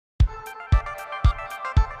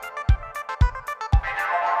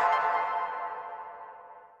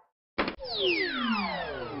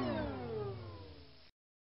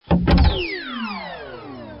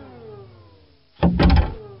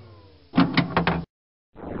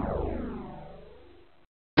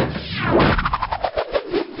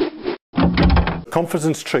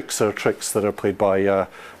Confidence tricks are tricks that are played by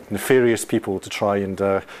nefarious people to try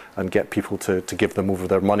and get people to give them over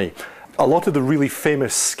their money. A lot of the really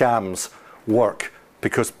famous scams work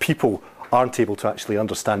because people aren't able to actually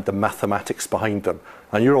understand the mathematics behind them.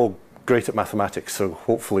 And you're all great at mathematics, so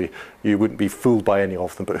hopefully you wouldn't be fooled by any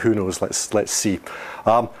of them, but who knows, let's see.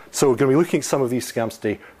 So we're going to be looking at some of these scams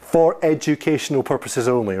today for educational purposes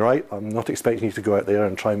only, right? I'm not expecting you to go out there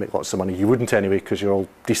and try and make lots of money. You wouldn't anyway, because you're all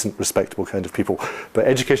decent, respectable kind of people. But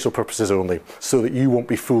educational purposes only, so that you won't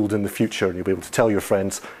be fooled in the future, and you'll be able to tell your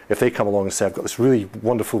friends, if they come along and say, I've got this really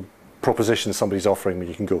wonderful proposition somebody's offering me,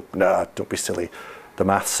 you can go, nah, don't be silly. The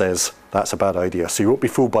math says that's a bad idea. So you won't be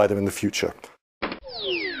fooled by them in the future.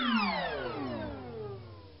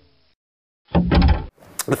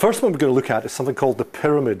 The first one we're going to look at is something called the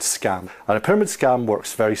pyramid scam. And a pyramid scam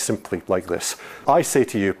works very simply like this. I say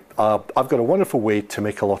to you, I've got a wonderful way to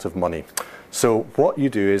make a lot of money. So what you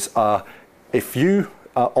do is, if you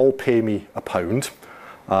all pay me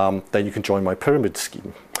 £1, then you can join my pyramid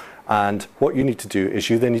scheme. And what you need to do is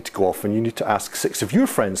you then need to go off and you need to ask 6 of your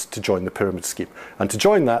friends to join the pyramid scheme. And to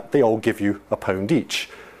join that, they all give you £1 each.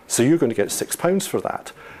 So you're going to get £6 for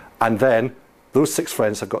that. And then those 6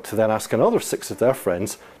 friends have got to then ask another 6 of their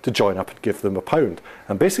friends to join up and give them £1.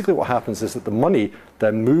 And basically what happens is that the money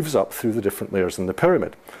then moves up through the different layers in the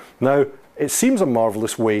pyramid. Now, it seems a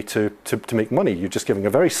marvellous way to make money. You're just giving a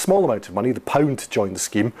very small amount of money, the £1, to join the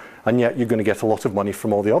scheme, and yet you're going to get a lot of money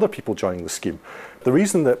from all the other people joining the scheme. The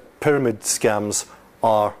reason that pyramid scams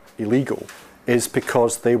are illegal is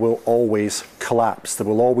because they will always collapse. There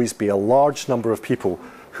will always be a large number of people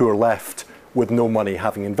who are left with no money,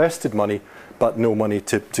 having invested money, but no money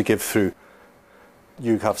to give through.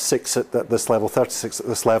 You have 6 at this level, 36 at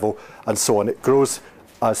this level, and so on. It grows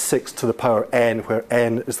as 6 to the power n, where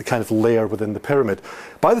n is the kind of layer within the pyramid.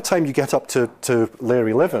 By the time you get up to layer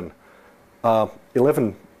 11,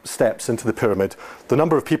 11 steps into the pyramid, the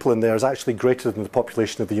number of people in there is actually greater than the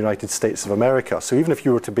population of the United States of America. So even if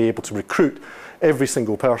you were to be able to recruit every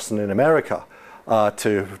single person in America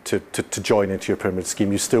to join into your pyramid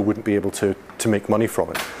scheme, you still wouldn't be able to make money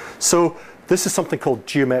from it. So this is something called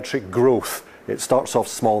geometric growth. It starts off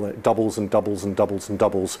small and it doubles and doubles and doubles and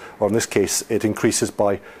doubles, or in this case it increases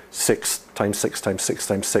by 6 times 6 times 6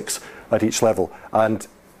 times 6 at each level. And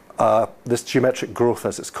this geometric growth,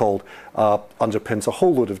 as it's called, underpins a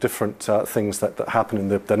whole load of different things that happen in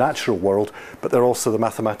the natural world, but they're also the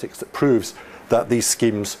mathematics that proves that these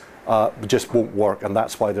schemes just won't work, and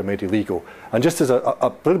that's why they're made illegal. And just as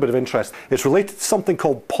a little bit of interest, it's related to something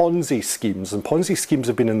called Ponzi schemes, and Ponzi schemes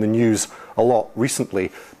have been in the news a lot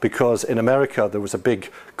recently because in America there was a big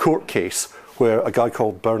court case where a guy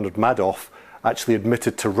called Bernard Madoff actually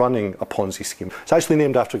admitted to running a Ponzi scheme. It's actually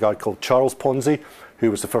named after a guy called Charles Ponzi, who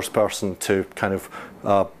was the first person to kind of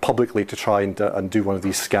publicly to try and do one of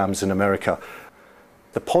these scams in America.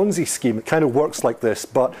 The Ponzi scheme, it kind of works like this,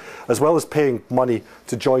 but as well as paying money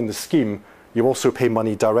to join the scheme, you also pay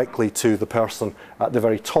money directly to the person at the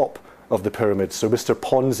very top of the pyramid. So Mr.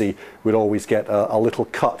 Ponzi would always get a little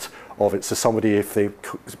cut of it. So somebody, if they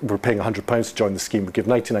were paying £100 to join the scheme, would give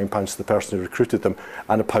 £99 to the person who recruited them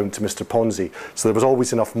and £1 to Mr. Ponzi. So there was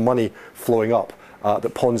always enough money flowing up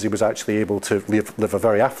that Ponzi was actually able to live a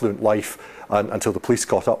very affluent life until the police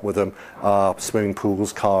caught up with him, swimming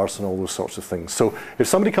pools, cars and all those sorts of things. So if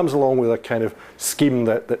somebody comes along with a kind of scheme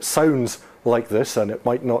that sounds like this, and it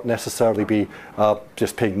might not necessarily be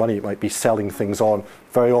just paying money, it might be selling things on,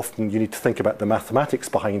 very often you need to think about the mathematics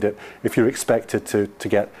behind it. If you're expected to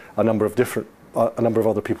get a number of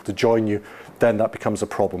other people to join you, then that becomes a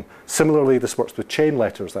problem. Similarly, this works with chain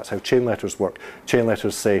letters. That's how chain letters work. Chain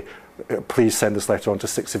letters say, please send this letter on to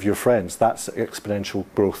 6 of your friends. That's exponential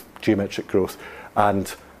growth, geometric growth,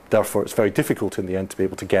 and therefore it's very difficult in the end to be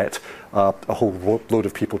able to get a whole load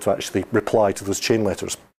of people to actually reply to those chain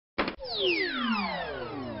letters.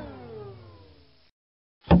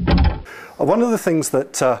 One of the things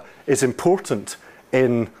that is important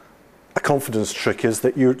in a confidence trick is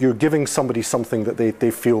that you're giving somebody something that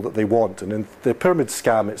they feel that they want. And in the pyramid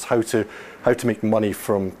scam, it's how to make money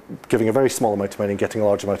from giving a very small amount of money and getting a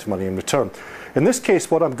large amount of money in return. In this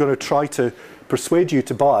case, what I'm going to try to persuade you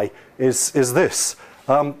to buy is this.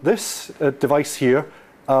 This device here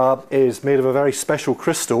is made of a very special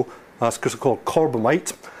crystal. It's a crystal called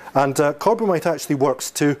corbomite. And corbomite actually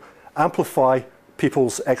works to amplify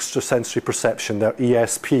people's extrasensory perception, their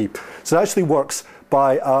ESP. So it actually works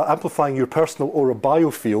by amplifying your personal aura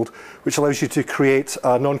biofield, which allows you to create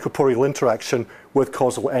a non-corporeal interaction with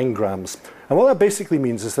causal engrams. And what that basically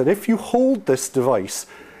means is that if you hold this device,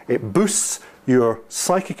 it boosts your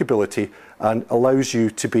psychic ability and allows you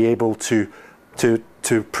to be able to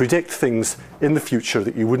to predict things in the future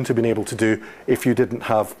that you wouldn't have been able to do if you didn't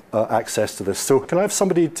have access to this. So can I have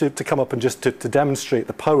somebody to come up and just to demonstrate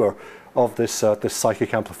the power of this, this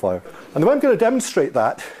psychic amplifier? And the way I'm going to demonstrate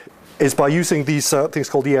that is by using these things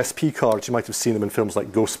called ESP cards. You might have seen them in films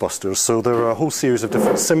like Ghostbusters. So there are a whole series of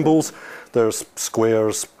different symbols. There's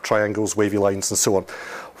squares, triangles, wavy lines, and so on.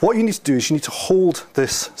 What you need to do is you need to hold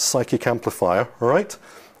this psychic amplifier, all right?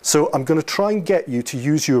 So I'm going to try and get you to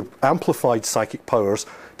use your amplified psychic powers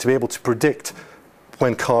to be able to predict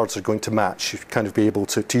when cards are going to match. You kind of be able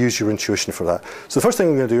to use your intuition for that. So the first thing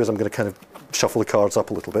I'm going to do is I'm going to kind of shuffle the cards up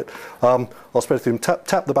a little bit. I'll spread through them.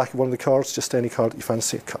 Tap the back of one of the cards, just any card that you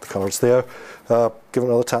fancy. Cut the cards there. Give it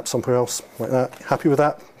another tap somewhere else, like that. Happy with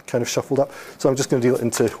that? Kind of shuffled up. So I'm just going to deal it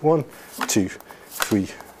into 1, 2, 3,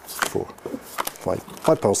 4,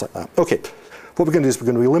 5 piles like that. Okay. What we're going to do is we're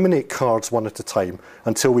going to eliminate cards one at a time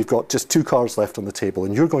until we've got just 2 cards left on the table,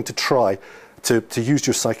 and you're going to try to use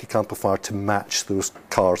your psychic amplifier to match those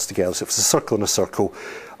cards together. So if it's a circle and a circle,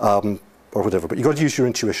 or whatever, but you've got to use your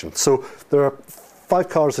intuition. So there are 5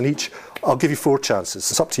 cards in each. I'll give you 4 chances.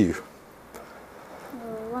 It's up to you.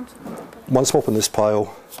 1 swap in this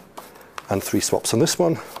pile, and 3 swaps on this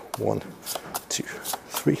one. 1, 2,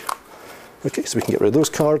 3. Okay, so we can get rid of those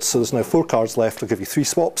cards. So there's now 4 cards left. I'll give you 3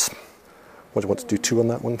 swaps. What do you want to do? 2 on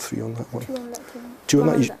that one, 3 on that one? 2 on that. 2 on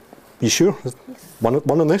that? You sure? Yes. One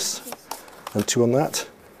on this? Yes. And 2 on that?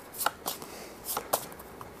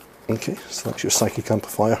 Okay, so that's your psychic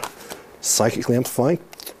amplifier. Psychically amplifying.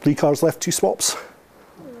 3 cards left, 2 swaps.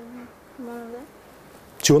 1 on that.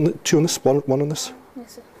 2 on this? 1 on this?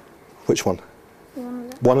 Yes, sir. Which one? 1 on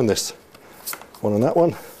that. 1 on this. 1 on that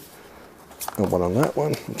one. And 1 on that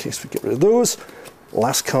one. Okay, so we get rid of those.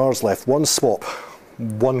 Last cards left. 1 swap.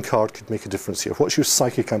 1 card could make a difference here. What's your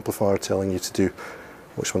psychic amplifier telling you to do?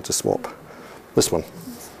 Which one to swap? This one.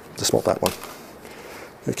 To swap that one.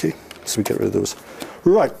 Okay, so we get rid of those.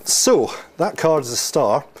 Right, so that card is a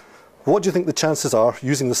star. What do you think the chances are,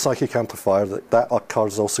 using the psychic amplifier, that that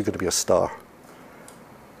card is also going to be a star?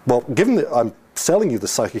 Well, given that I'm selling you the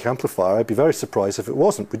psychic amplifier, I'd be very surprised if it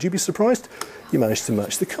wasn't. Would you be surprised? You managed to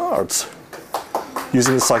match the cards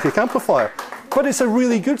using the psychic amplifier. But it's a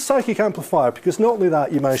really good psychic amplifier, because not only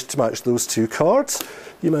that, you managed to match those 2 cards,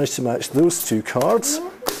 you managed to match those 2 cards,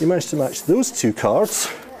 you managed to match those 2 cards,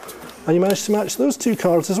 and you managed to match those 2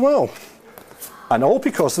 cards as well. And all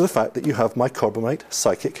because of the fact that you have my Carbonite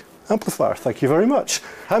psychic amplifier. Thank you very much.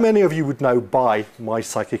 How many of you would now buy my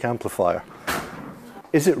psychic amplifier?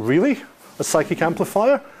 Is it really a psychic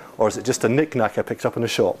amplifier, or is it just a knick-knack I picked up in a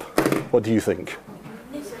shop? What do you think?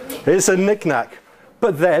 It's a knick-knack.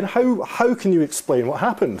 But then, how can you explain what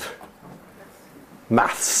happened?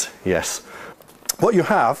 Maths, yes. What you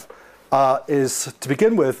have is, to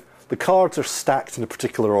begin with, the cards are stacked in a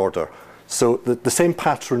particular order. So the same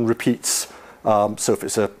pattern repeats. So if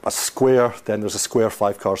it's a square, then there's a square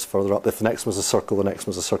 5 cards further up. If the next one's a circle, the next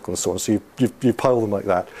one's a circle, and so on. So you pile them like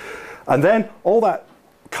that. And then all that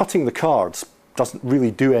cutting the cards doesn't really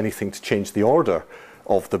do anything to change the order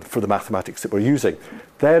of for the mathematics that we're using.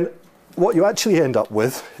 Then what you actually end up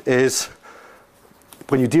with is,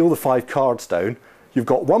 when you deal the 5 cards down, you've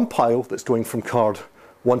got one pile that's going from card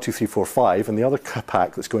 1, 2, 3, 4, 5, and the other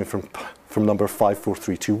pack that's going from number 5, 4,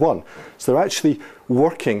 3, 2, 1. So they're actually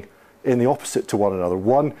working in the opposite to one another.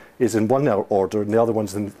 One is in one order, and the other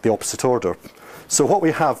one's in the opposite order. So what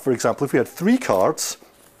we have, for example, if we had 3 cards,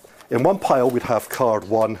 in one pile we'd have card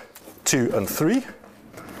 1, 2, and 3,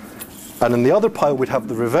 and in the other pile we'd have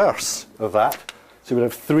the reverse of that. So we'd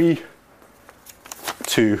have 3,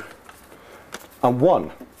 2, and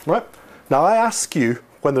 1, right? Now I ask you,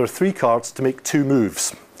 when there are 3 cards, to make 2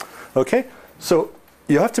 moves. Okay? So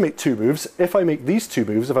you have to make 2 moves. If I make these 2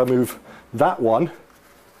 moves, if I move that one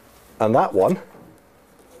and that one,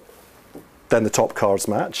 then the top cards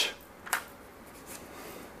match.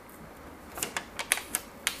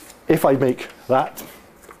 If I make that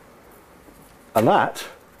and that,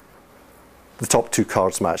 the top 2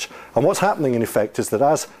 cards match. And what's happening in effect is that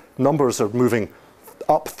as numbers are moving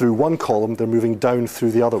up through one column, they're moving down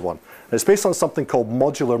through the other one. And it's based on something called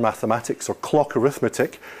modular mathematics, or clock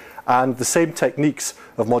arithmetic, and the same techniques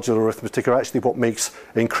of modular arithmetic are actually what makes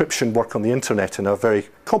encryption work on the internet in a very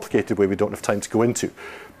complicated way we don't have time to go into.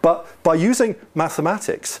 But by using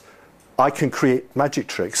mathematics, I can create magic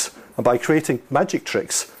tricks, and by creating magic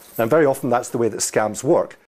tricks, and very often that's the way that scams work,